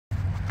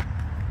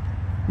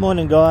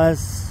Morning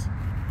guys,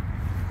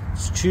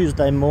 it's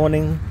Tuesday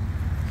morning,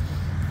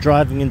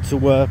 driving into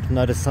work,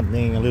 noticed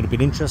something a little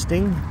bit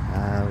interesting.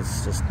 I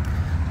was just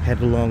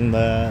headed along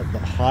the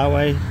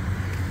highway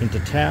into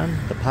town,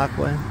 the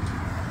parkway,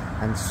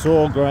 and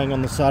saw growing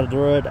on the side of the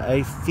road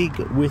a fig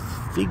with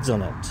figs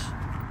on it.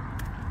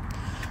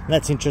 And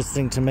that's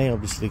interesting to me,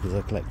 obviously, because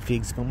I collect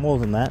figs, but more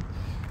than that,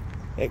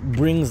 it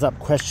brings up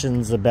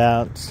questions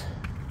about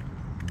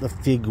the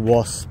fig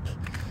wasp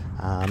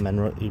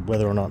and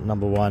whether or not,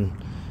 number one,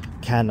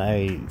 can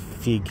a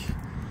fig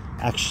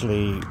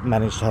actually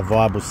manage to have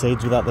viable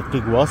seeds without the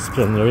fig wasp?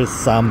 And there is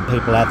some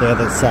people out there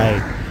that say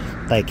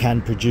they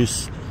can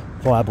produce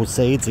viable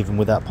seeds even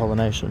without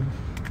pollination.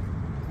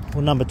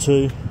 Well, number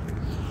two,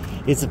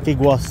 is the fig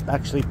wasp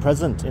actually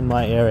present in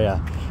my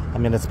area? I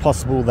mean, it's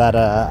possible that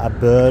a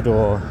bird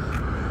or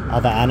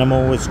other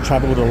animal has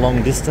travelled a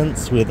long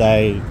distance with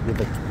a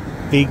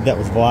fig that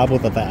was viable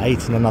that they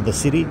ate in another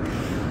city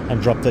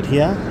and dropped it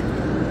here.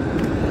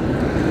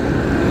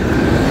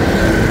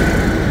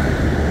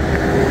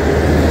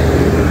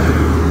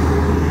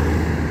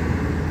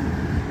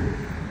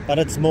 But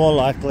it's more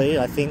likely,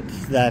 I think,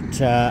 that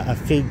a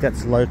fig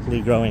that's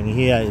locally growing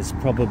here is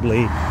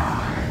probably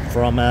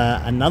from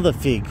another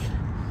fig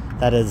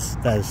that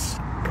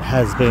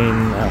has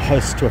been a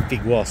host to a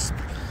fig wasp.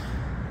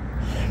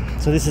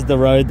 So this is the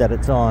road that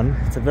it's on.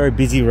 It's a very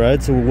busy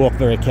road, so we'll walk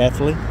very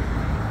carefully.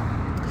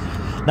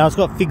 Now it's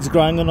got figs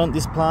growing on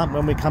this plant.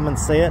 When we come and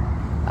see it,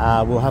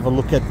 we'll have a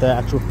look at the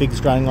actual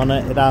figs growing on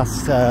it. It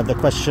asks the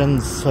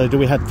questions, so do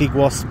we have fig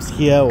wasps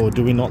here, or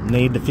do we not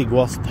need the fig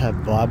wasp to have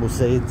viable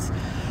seeds?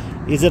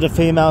 Is it a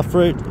female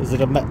fruit? Is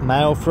it a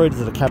male fruit? Is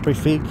it a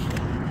Caprifig?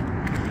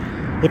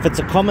 If it's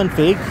a common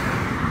fig,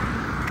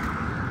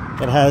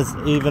 it has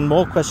even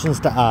more questions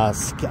to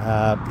ask.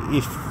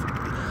 If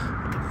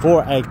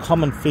for a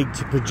common fig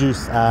to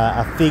produce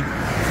a fig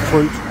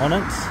fruit on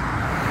it,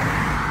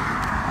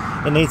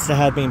 it needs to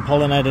have been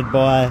pollinated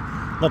by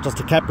not just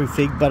a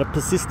Caprifig, but a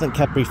persistent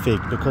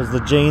Caprifig, because the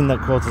gene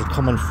that causes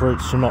common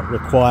fruits to not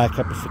require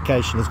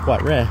caprification is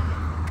quite rare.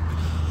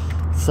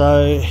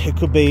 So it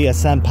could be a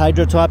San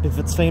Pedro type if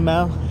it's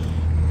female.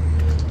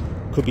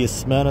 Could be a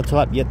Smyrna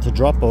type yet to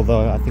drop,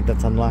 although I think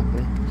that's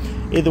unlikely.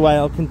 Either way,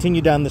 I'll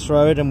continue down this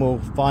road and we'll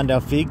find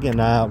our fig, and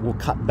we'll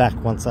cut back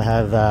once we're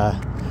a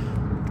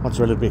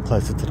little bit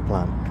closer to the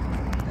plant.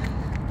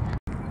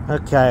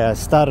 Okay, I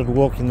started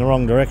walking the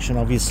wrong direction,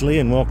 obviously,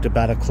 and walked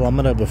about 1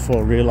 kilometre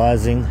before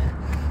realising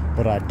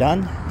what I'd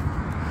done.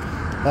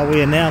 But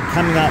we are now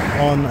coming up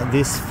on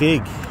this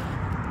fig.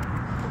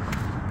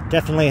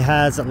 Definitely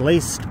has at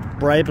least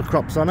Breba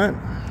crops on it.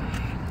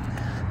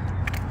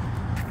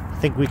 I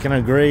think we can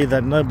agree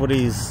that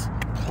nobody's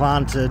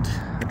planted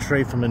a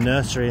tree from a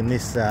nursery in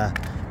this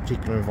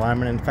particular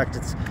environment. In fact,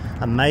 it's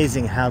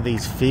amazing how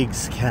these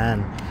figs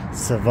can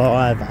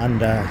survive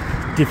under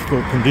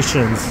difficult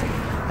conditions.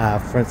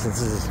 For instance,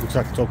 this looks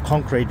like it's all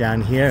concrete down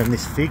here, and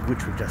this fig,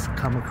 which we've just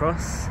come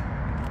across,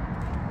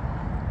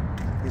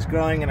 is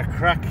growing in a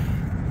crack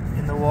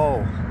in the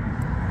wall,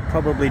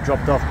 probably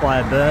dropped off by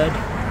a bird.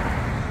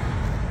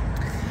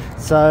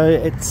 So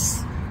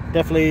it's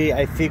definitely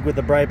a fig with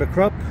a Breba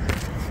crop.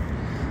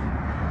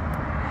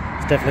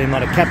 It's definitely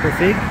not a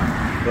Caprifig.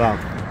 Well,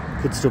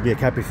 could still be a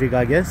Caprifig,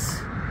 I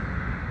guess.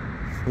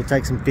 We'll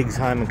take some figs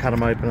home and cut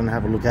them open and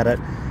have a look at it.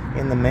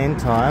 In the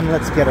meantime,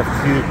 let's get a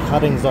few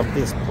cuttings off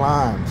this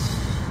plant.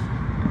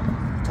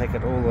 Take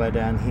it all the way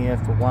down here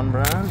for one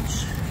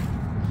branch.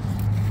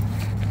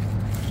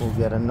 We'll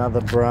get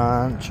another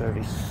branch over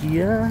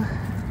here.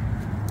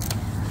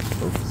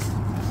 Oops.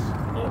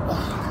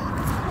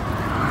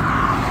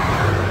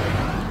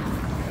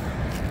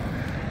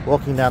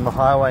 Walking down the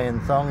highway in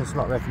thongs,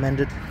 not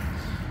recommended.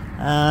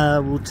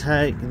 We'll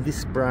take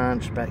this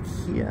branch back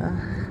here.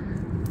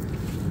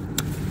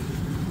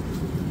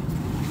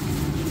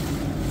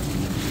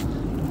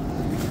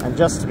 And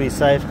just to be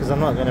safe, because I'm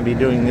not going to be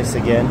doing this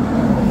again,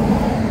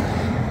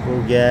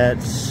 we'll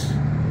get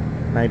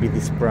maybe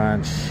this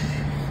branch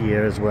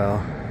here as well.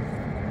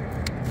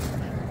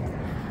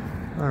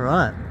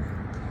 Alright.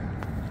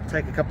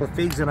 Take a couple of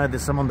figs. I know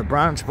there's some on the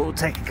branch, but we'll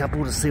take a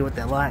couple to see what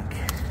they're like.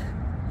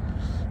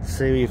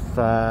 See if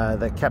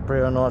they're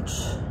capri or not.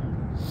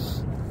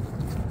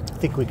 I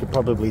think we could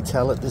probably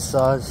tell at this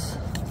size.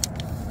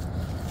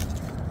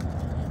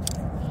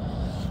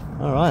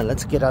 Alright,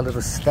 let's get our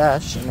little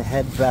stash and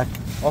head back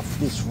off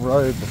this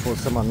road before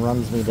someone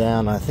runs me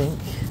down, I think.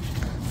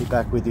 Be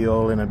back with you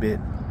all in a bit.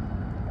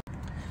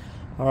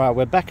 Alright,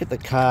 we're back at the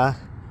car,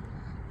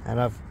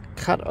 and I've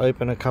cut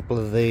open a couple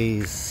of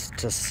these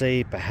to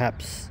see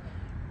perhaps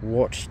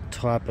what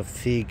type of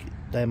fig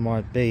they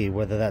might be,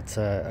 whether that's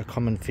a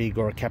common fig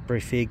or a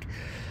Caprifig.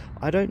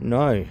 I don't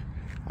know.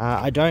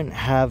 I don't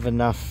have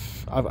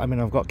enough. I mean,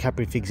 I've got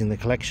Caprifigs in the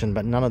collection,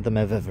 but none of them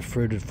have ever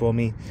fruited for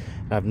me.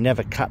 I've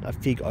never cut a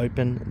fig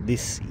open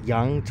this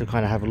young to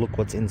kind of have a look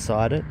what's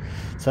inside it.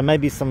 So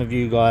maybe some of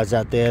you guys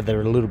out there that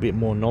are a little bit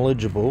more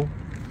knowledgeable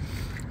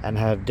and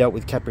have dealt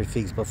with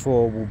Caprifigs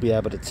before will be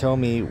able to tell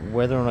me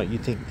whether or not you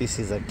think this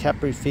is a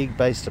Caprifig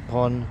based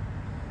upon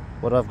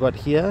what I've got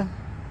here,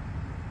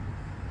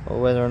 or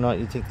whether or not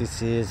you think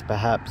this is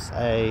perhaps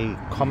a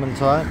common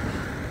type.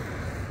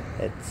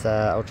 It's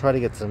I'll try to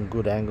get some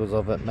good angles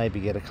of it, maybe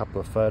get a couple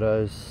of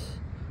photos.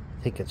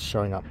 I think it's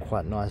showing up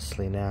quite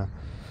nicely now.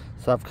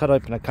 So I've cut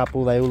open a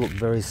couple, they all look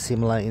very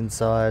similar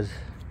inside.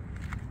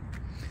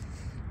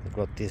 They've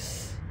got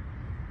this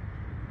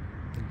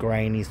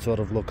grainy sort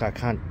of look. I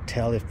can't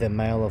tell if they're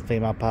male or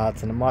female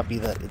parts, and it might be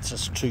that it's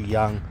just too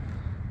young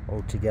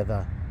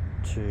altogether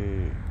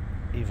to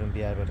even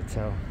be able to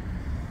tell.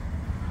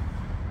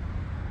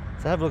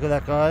 So have a look at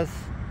that, guys.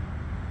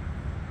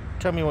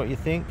 Tell me what you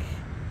think.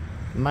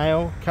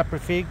 Male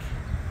Caprifig,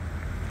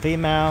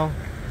 female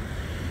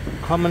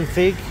common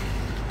fig.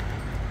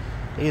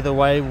 Either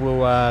way,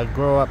 we'll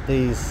grow up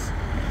these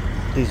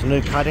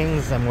new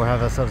cuttings and we'll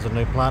have ourselves a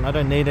new plant. I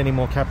don't need any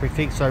more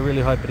Caprifigs, so I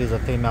really hope it is a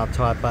female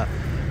type, but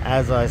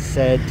as I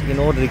said, in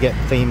order to get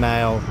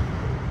female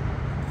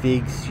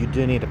figs, you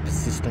do need a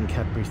persistent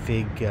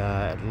Caprifig,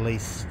 at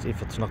least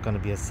if it's not going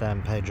to be a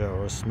San Pedro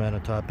or a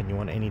Smyrna type and you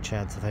want any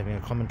chance of having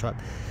a common type.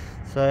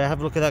 So have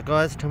a look at that,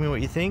 guys, tell me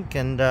what you think,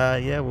 and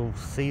yeah, we'll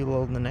see you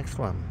all in the next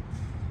one.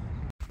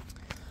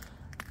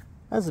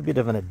 As a bit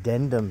of an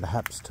addendum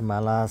perhaps to my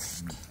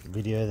last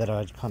video that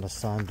I kind of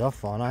signed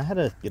off on, I had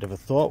a bit of a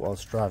thought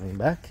whilst driving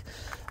back.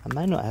 I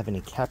may not have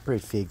any Capri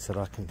figs that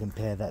I can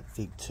compare that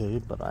fig to,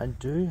 but I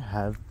do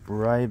have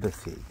Breba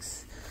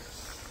figs.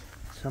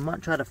 So I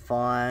might try to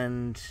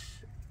find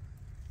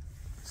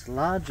as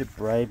large a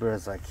Breba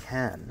as I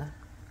can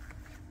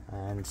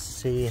and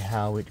see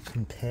how it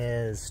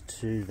compares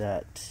to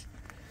that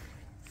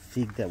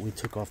fig that we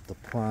took off the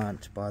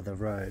plant by the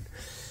road.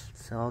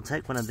 So I'll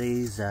take one of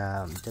these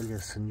Delia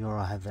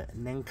Senora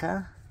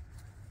Havanenka.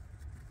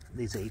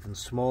 These are even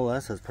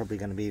smaller, so it's probably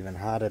going to be even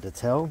harder to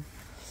tell.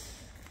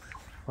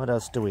 What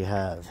else do we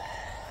have?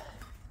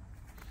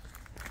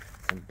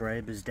 Some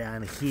Brebas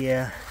down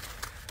here.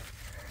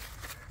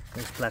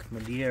 There's Black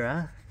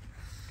Madeira.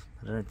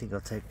 I don't think I'll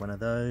take one of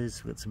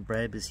those. We've got some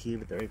Brebas here,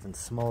 but they're even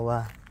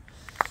smaller.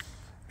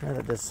 I know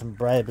that there's some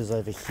Brebas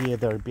over here.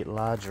 They're a bit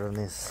larger on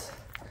this.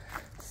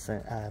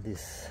 So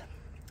this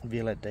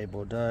Violette de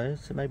Bordeaux,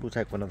 so maybe we'll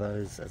take one of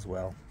those as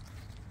well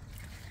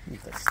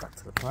if they're stuck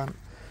to the plant.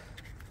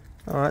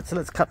 Alright, so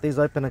let's cut these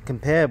open and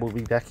compare. We'll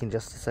be back in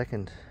just a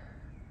second.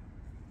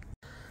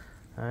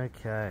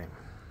 Okay,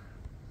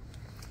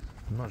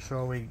 I'm not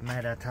sure we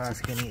made our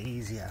task any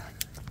easier.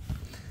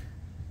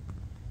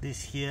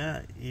 This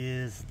here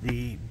is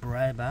the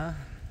Breba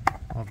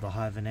of the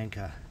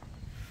Havanenka.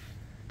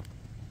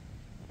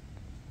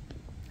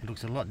 It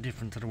looks a lot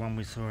different to the one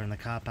we saw in the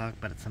car park,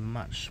 but it's a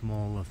much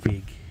smaller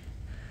fig.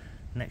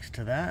 Next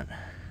to that,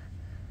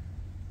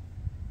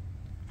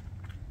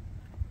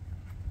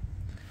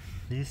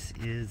 this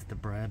is the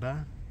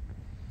Breba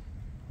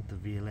of the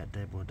Violette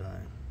de Bordeaux.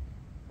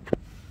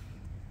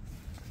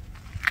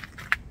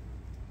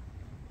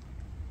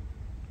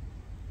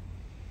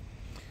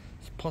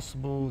 It's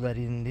possible that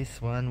in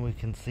this one we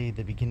can see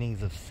the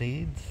beginnings of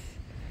seeds.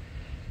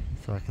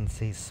 So I can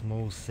see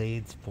small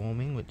seeds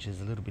forming, which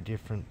is a little bit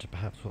different to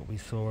perhaps what we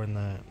saw in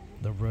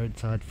the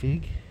roadside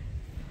fig.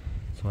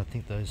 So I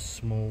think those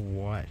small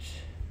white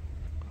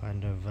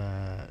kind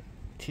of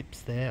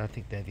tips there, I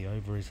think they're the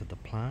ovaries of the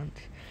plant.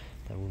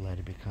 They will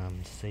later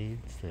become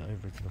seeds, the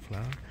ovaries of the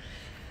flower.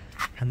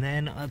 And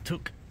then I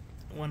took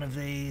one of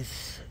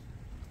these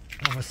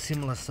of a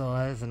similar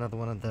size, another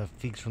one of the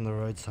figs from the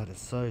roadside.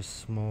 It's so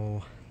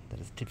small that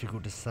it's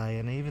difficult to say,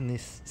 and even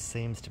this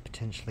seems to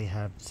potentially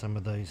have some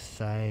of those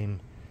same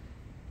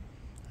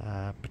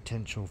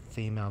potential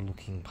female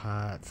looking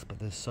parts, but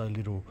there's so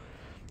little.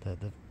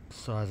 The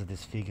size of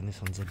this fig, and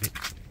this one's a bit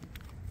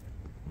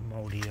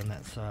mouldy on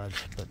that side,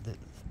 but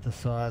the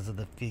size of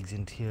the fig's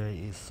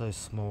interior is so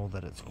small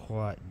that it's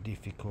quite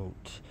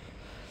difficult.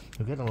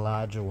 We'll get a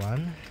larger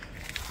one.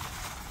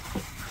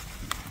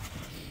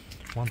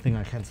 One thing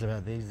I can say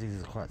about these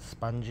are quite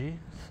spongy,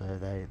 so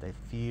they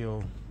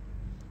feel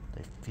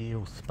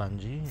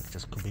spongy. It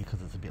just could be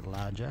because it's a bit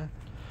larger.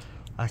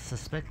 I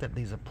suspect that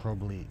these are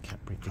probably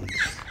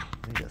Caprifigs.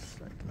 Let me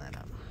just open that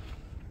up.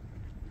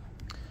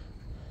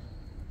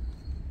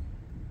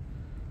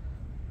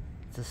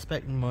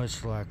 Suspect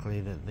most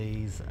likely that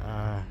these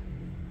are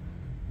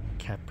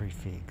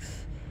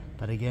Caprifigs,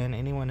 but again,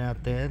 anyone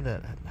out there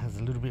that has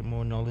a little bit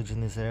more knowledge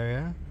in this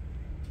area,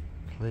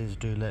 please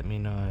do let me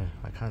know.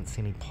 I can't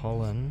see any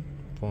pollen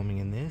forming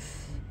in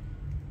this.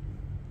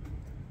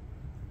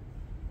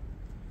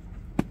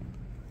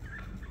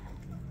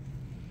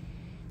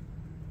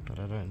 But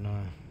I don't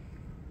know.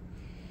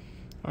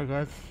 Alright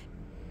guys,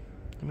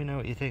 let me know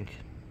what you think.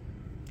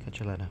 Catch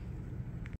you later.